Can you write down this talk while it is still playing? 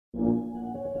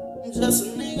I'm just a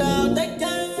nigga out that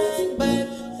gang, baby.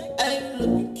 Hey, you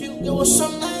looking cute, give us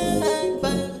some name,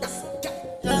 baby.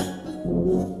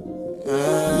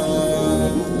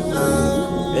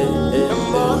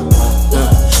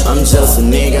 I'm just a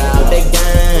nigga out that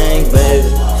gang, baby.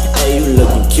 Hey, you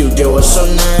looking cute, give us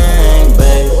some name,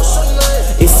 baby.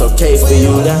 It's okay for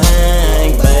you to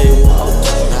hang, baby.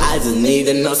 I just need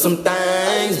to know some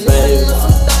things, baby.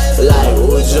 Like,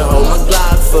 would you hold my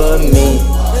Glock for me?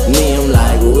 I'm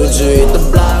like, would you hit the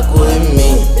block with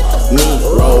me?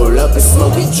 Roll up and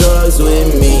smoke these drugs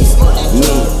with me.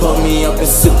 Pull me up and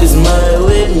sip this mud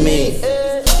with me.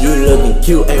 You looking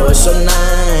cute, hey, what's your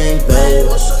name, baby?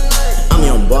 I'm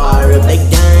YoungBoy, rip that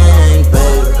gang,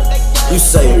 baby. You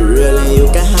say you really,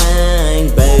 you can hang,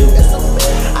 baby.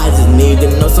 I just need to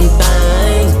know some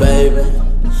things, baby.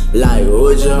 Like,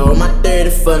 would you hold my 30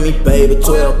 for me, baby?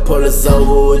 12 pullers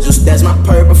over, would you stash my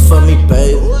purple for me,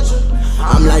 baby?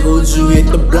 I'm like, would you hit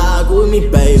the block with me,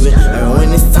 baby? And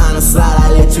when it's time to slide,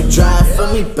 I let you drive for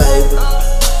me, baby.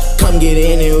 Come get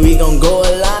in and we gon' go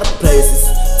a lot of places.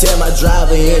 Tell my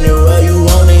driver anywhere you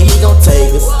want it, he gon'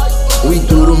 take us. We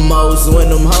do the most when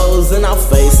them hoes in our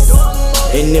faces.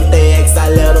 And if they ask, I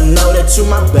let them know that you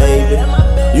my baby.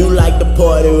 You like the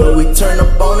party where we turn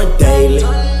up on a daily.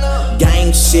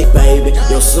 Gang shit, baby.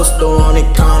 Your sister on the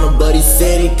corner, but he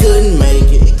said he couldn't make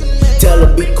it. Tell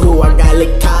her be cool, I got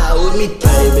lit car with me,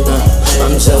 baby.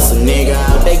 I'm just a nigga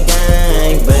out that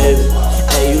gang, baby.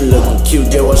 Hey, you looking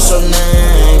cute, yeah, what's your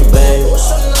name, baby?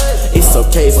 It's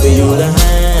okay for you to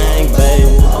hang,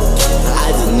 baby. I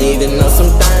just need to know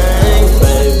some things,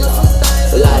 baby.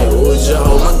 Like, would you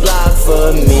hold my Glock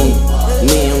for me?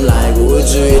 I'm like, would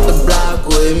you hit the block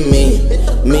with me?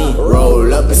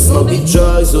 Roll up and smoke these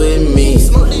drugs with me.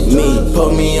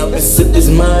 Pull me up and sip this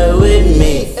mud with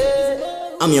me.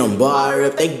 I'm YoungBoy,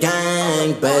 rip that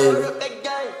gang, baby.